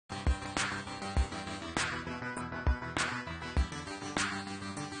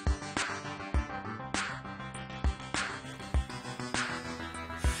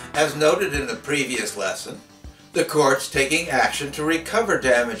As noted in the previous lesson, the courts taking action to recover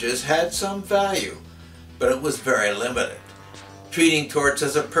damages had some value, but it was very limited. Treating torts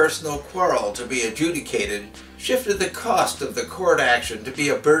as a personal quarrel to be adjudicated shifted the cost of the court action to be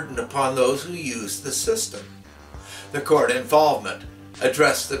a burden upon those who used the system. The court involvement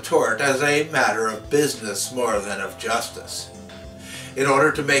addressed the tort as a matter of business more than of justice. In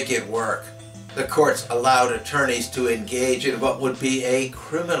order to make it work, the courts allowed attorneys to engage in what would be a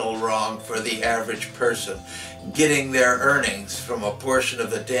criminal wrong for the average person, getting their earnings from a portion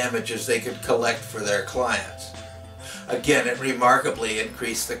of the damages they could collect for their clients. Again, it remarkably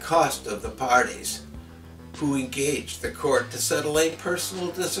increased the cost of the parties who engaged the court to settle a personal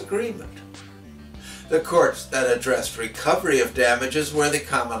disagreement. The courts that addressed recovery of damages were the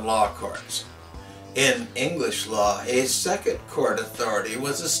common law courts. In English law, a second court authority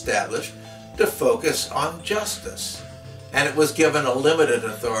was established to focus on justice, and it was given a limited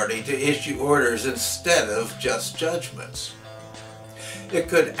authority to issue orders instead of just judgments. It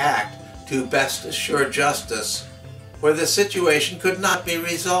could act to best assure justice where the situation could not be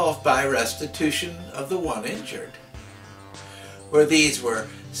resolved by restitution of the one injured. Where these were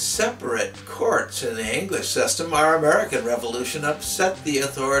separate courts in the English system, our American Revolution upset the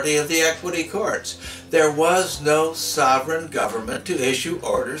authority of the equity courts. There was no sovereign government to issue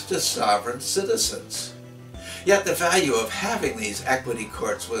orders to sovereign citizens. Yet the value of having these equity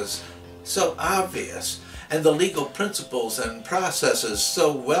courts was so obvious, and the legal principles and processes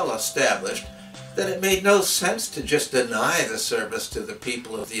so well established, that it made no sense to just deny the service to the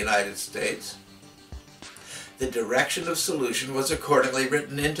people of the United States. The direction of solution was accordingly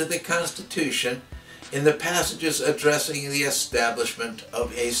written into the Constitution in the passages addressing the establishment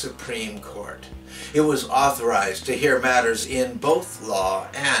of a Supreme Court. It was authorized to hear matters in both law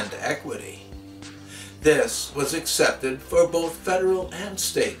and equity. This was accepted for both federal and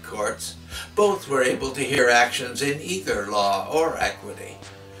state courts. Both were able to hear actions in either law or equity.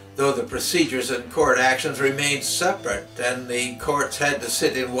 Though the procedures in court actions remained separate and the courts had to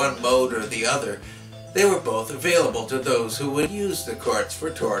sit in one mode or the other, they were both available to those who would use the courts for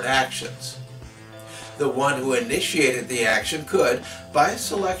tort actions. The one who initiated the action could, by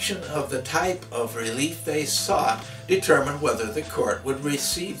selection of the type of relief they sought, determine whether the court would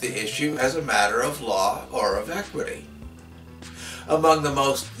receive the issue as a matter of law or of equity. Among the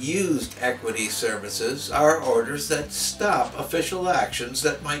most used equity services are orders that stop official actions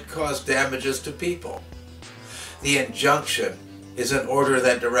that might cause damages to people. The injunction is an order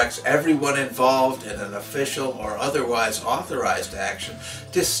that directs everyone involved in an official or otherwise authorized action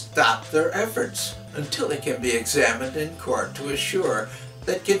to stop their efforts until it can be examined in court to assure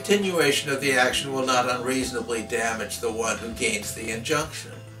that continuation of the action will not unreasonably damage the one who gains the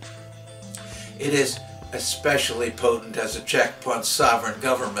injunction. It is especially potent as a check upon sovereign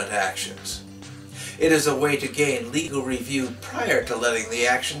government actions. It is a way to gain legal review prior to letting the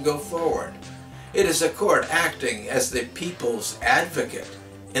action go forward. It is a court acting as the people's advocate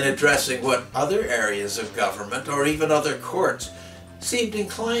in addressing what other areas of government or even other courts seemed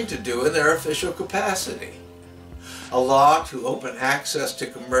inclined to do in their official capacity. A law to open access to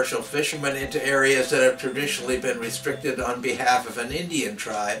commercial fishermen into areas that have traditionally been restricted on behalf of an Indian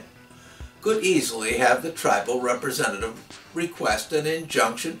tribe could easily have the tribal representative request an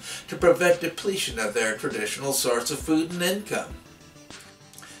injunction to prevent depletion of their traditional source of food and income.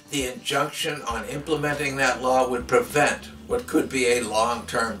 The injunction on implementing that law would prevent what could be a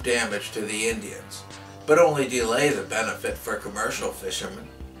long-term damage to the Indians, but only delay the benefit for commercial fishermen.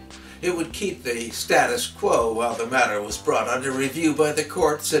 It would keep the status quo while the matter was brought under review by the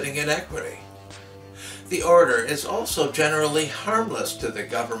court sitting in equity. The order is also generally harmless to the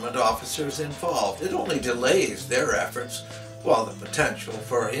government officers involved. It only delays their efforts while the potential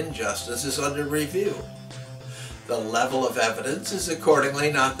for injustice is under review. The level of evidence is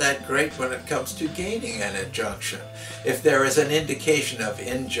accordingly not that great when it comes to gaining an injunction. If there is an indication of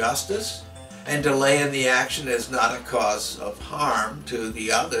injustice and delay in the action is not a cause of harm to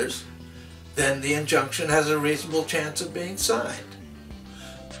the others, then the injunction has a reasonable chance of being signed.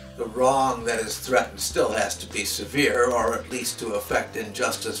 The wrong that is threatened still has to be severe, or at least to affect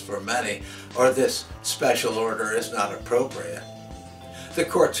injustice for many, or this special order is not appropriate. The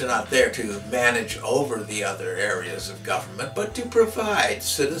courts are not there to manage over the other areas of government, but to provide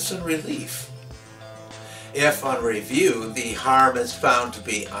citizen relief. If on review the harm is found to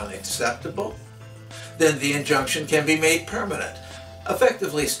be unacceptable, then the injunction can be made permanent,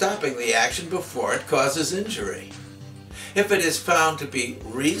 effectively stopping the action before it causes injury. If it is found to be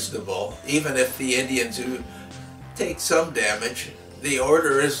reasonable, even if the Indians who take some damage, the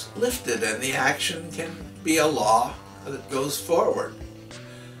order is lifted and the action can be a law that goes forward.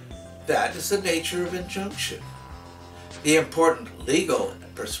 That is the nature of injunction. The important legal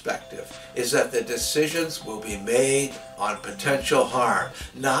perspective is that the decisions will be made on potential harm,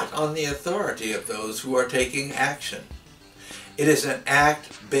 not on the authority of those who are taking action. It is an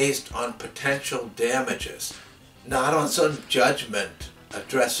act based on potential damages, not on some judgment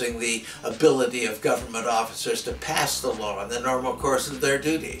addressing the ability of government officers to pass the law in the normal course of their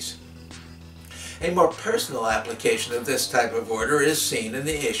duties. A more personal application of this type of order is seen in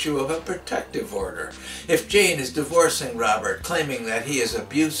the issue of a protective order. If Jane is divorcing Robert, claiming that he is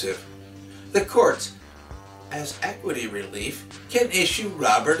abusive, the courts, as equity relief, can issue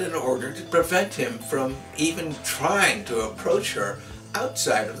Robert an order to prevent him from even trying to approach her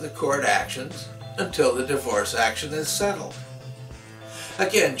outside of the court actions until the divorce action is settled.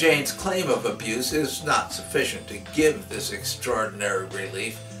 Again, Jane's claim of abuse is not sufficient to give this extraordinary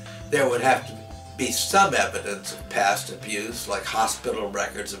relief. There would have to be some evidence of past abuse, like hospital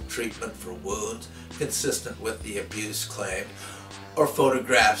records of treatment for wounds consistent with the abuse claimed, or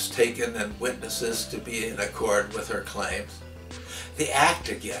photographs taken and witnesses to be in accord with her claims. The act,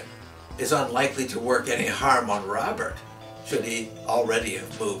 again, is unlikely to work any harm on Robert, should he already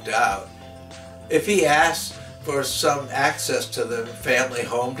have moved out. If he asks for some access to the family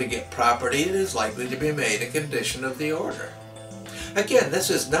home to get property, it is likely to be made a condition of the order. Again, this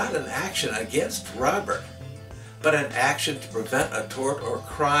is not an action against Robert, but an action to prevent a tort or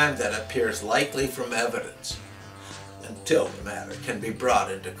crime that appears likely from evidence, until the matter can be brought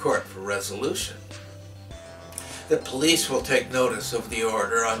into court for resolution. The police will take notice of the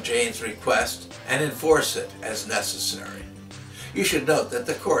order on Jane's request and enforce it as necessary. You should note that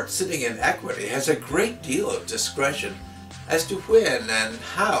the court sitting in equity has a great deal of discretion as to when and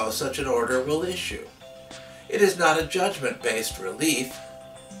how such an order will issue. It is not a judgment-based relief,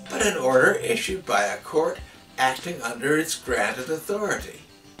 but an order issued by a court acting under its granted authority.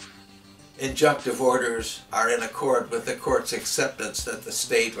 Injunctive orders are in accord with the court's acceptance that the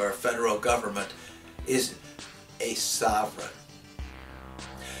state or federal government is a sovereign.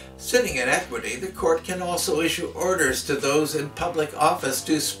 Sitting in equity, the court can also issue orders to those in public office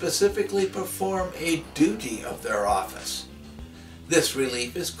to specifically perform a duty of their office. This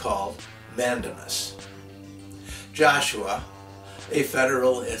relief is called mandamus. Joshua, a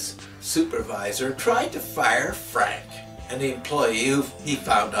federal supervisor, tried to fire Frank, an employee who he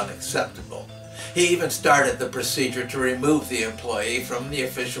found unacceptable. He even started the procedure to remove the employee from the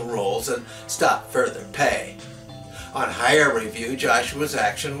official roles and stop further pay. On higher review, Joshua's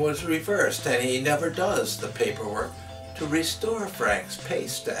action was reversed, and he never does the paperwork to restore Frank's pay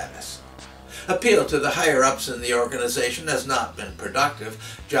status. Appeal to the higher-ups in the organization has not been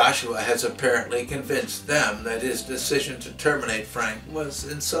productive. Joshua has apparently convinced them that his decision to terminate Frank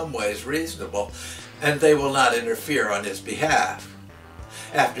was in some ways reasonable, and they will not interfere on his behalf.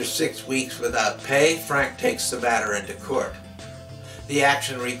 After 6 weeks without pay, Frank takes the matter into court. The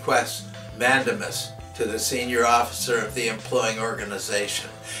action requests mandamus to the senior officer of the employing organization.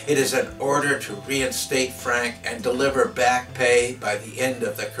 It is an order to reinstate Frank and deliver back pay by the end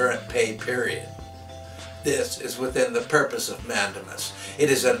of the current pay period. This is within the purpose of mandamus. It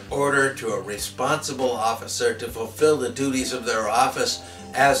is an order to a responsible officer to fulfill the duties of their office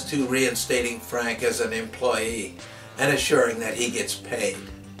as to reinstating Frank as an employee and assuring that he gets paid.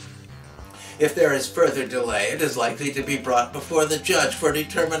 If there is further delay, it is likely to be brought before the judge for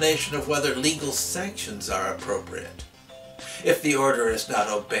determination of whether legal sanctions are appropriate. If the order is not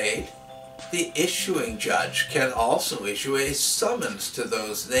obeyed, the issuing judge can also issue a summons to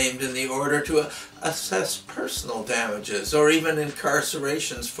those named in the order to assess personal damages or even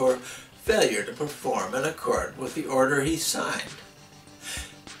incarcerations for failure to perform in accord with the order he signed.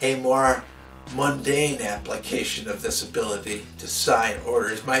 A more mundane application of this ability to sign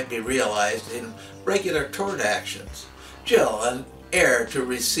orders might be realized in regular tort actions. Jill, an heir to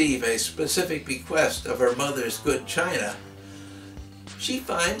receive a specific bequest of her mother's good china, she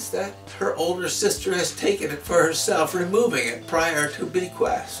finds that her older sister has taken it for herself, removing it prior to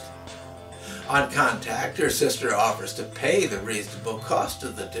bequest. On contact, her sister offers to pay the reasonable cost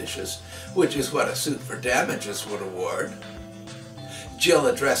of the dishes, which is what a suit for damages would award. Jill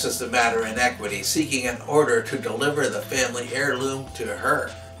addresses the matter in equity, seeking an order to deliver the family heirloom to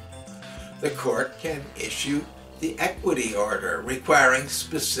her. The court can issue the equity order requiring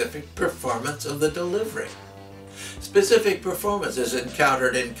specific performance of the delivery. Specific performance is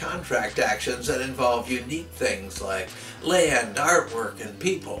encountered in contract actions that involve unique things like land, artwork, and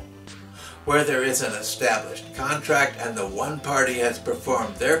people. Where there is an established contract and the one party has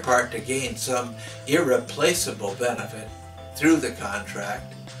performed their part to gain some irreplaceable benefit through the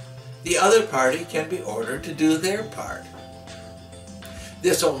contract, the other party can be ordered to do their part.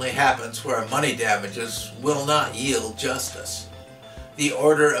 This only happens where money damages will not yield justice. The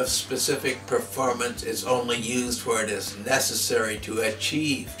order of specific performance is only used where it is necessary to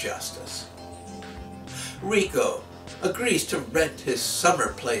achieve justice. Rico agrees to rent his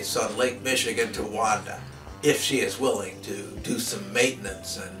summer place on Lake Michigan to Wanda if she is willing to do some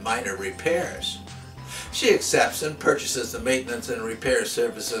maintenance and minor repairs. She accepts and purchases the maintenance and repair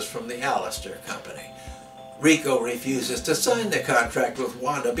services from the Allister Company. Rico refuses to sign the contract with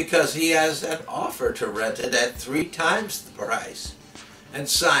Wanda because he has an offer to rent it at 3 times the price, and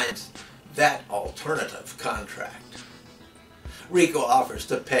signs that alternative contract. Rico offers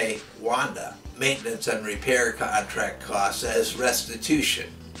to pay Wanda maintenance and repair contract costs as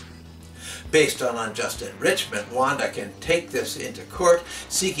restitution. Based on unjust enrichment, Wanda can take this into court,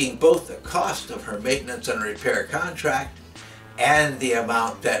 seeking both the cost of her maintenance and repair contract and the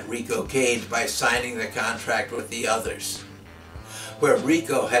amount that Rico gained by signing the contract with the others. Where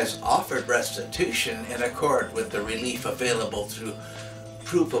Rico has offered restitution in accord with the relief available through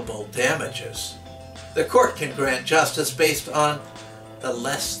provable damages, the court can grant justice based on the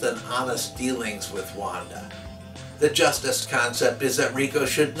less than honest dealings with Wanda. The justice concept is that Rico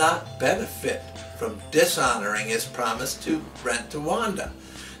should not benefit from dishonoring his promise to rent to Wanda.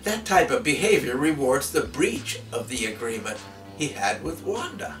 That type of behavior rewards the breach of the agreement he had with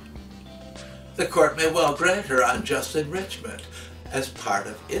Wanda. The court may well grant her unjust enrichment as part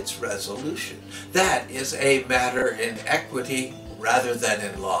of its resolution. That is a matter in equity rather than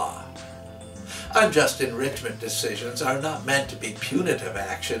in law. Unjust enrichment decisions are not meant to be punitive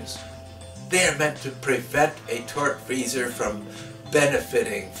actions. They are meant to prevent a tortfeasor from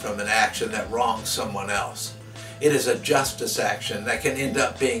benefiting from an action that wrongs someone else. It is a justice action that can end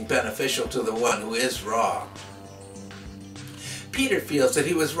up being beneficial to the one who is wronged. Peter feels that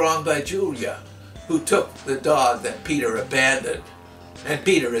he was wronged by Julia, who took the dog that Peter abandoned, and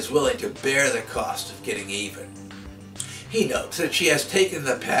Peter is willing to bear the cost of getting even. He notes that she has taken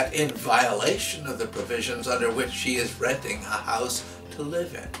the pet in violation of the provisions under which she is renting a house to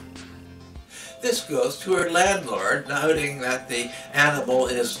live in. This goes to her landlord, noting that the animal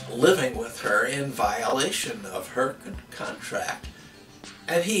is living with her in violation of her contract.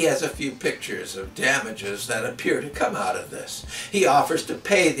 And he has a few pictures of damages that appear to come out of this. He offers to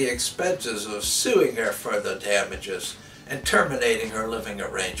pay the expenses of suing her for the damages and terminating her living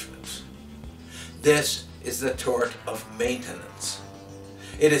arrangements. This is the tort of maintenance.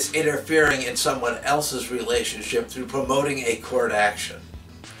 It is interfering in someone else's relationship through promoting a court action.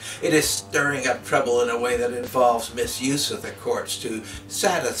 It is stirring up trouble in a way that involves misuse of the courts to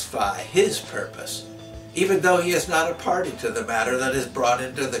satisfy his purpose, even though he is not a party to the matter that is brought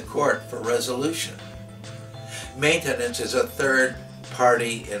into the court for resolution. Maintenance is a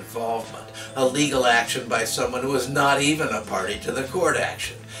third-party involvement, a legal action by someone who is not even a party to the court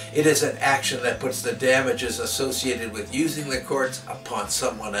action. It is an action that puts the damages associated with using the courts upon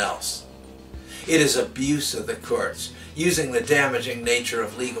someone else. It is abuse of the courts, using the damaging nature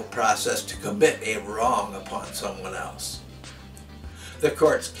of legal process to commit a wrong upon someone else. The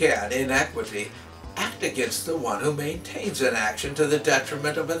courts can, in equity, act against the one who maintains an action to the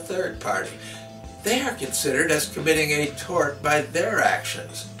detriment of a third party. They are considered as committing a tort by their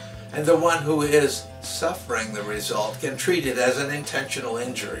actions, and the one who is suffering the result can treat it as an intentional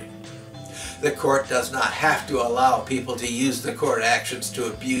injury. The court does not have to allow people to use the court actions to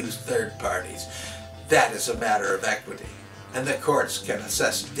abuse third parties. That is a matter of equity, and the courts can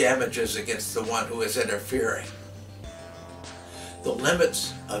assess damages against the one who is interfering. The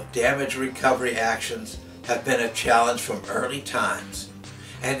limits of damage recovery actions have been a challenge from early times,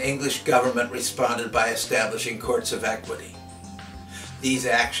 and English government responded by establishing courts of equity. These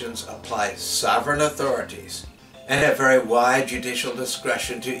actions apply sovereign authorities and have very wide judicial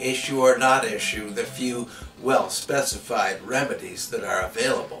discretion to issue or not issue the few well-specified remedies that are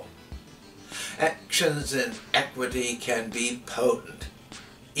available. Actions in equity can be potent,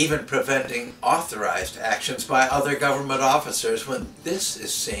 even preventing authorized actions by other government officers when this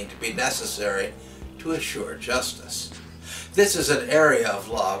is seen to be necessary to assure justice. This is an area of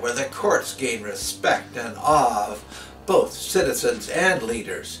law where the courts gain respect and awe of both citizens and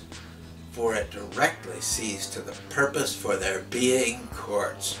leaders, for it directly sees to the purpose for their being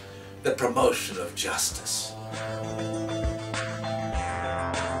courts, the promotion of justice.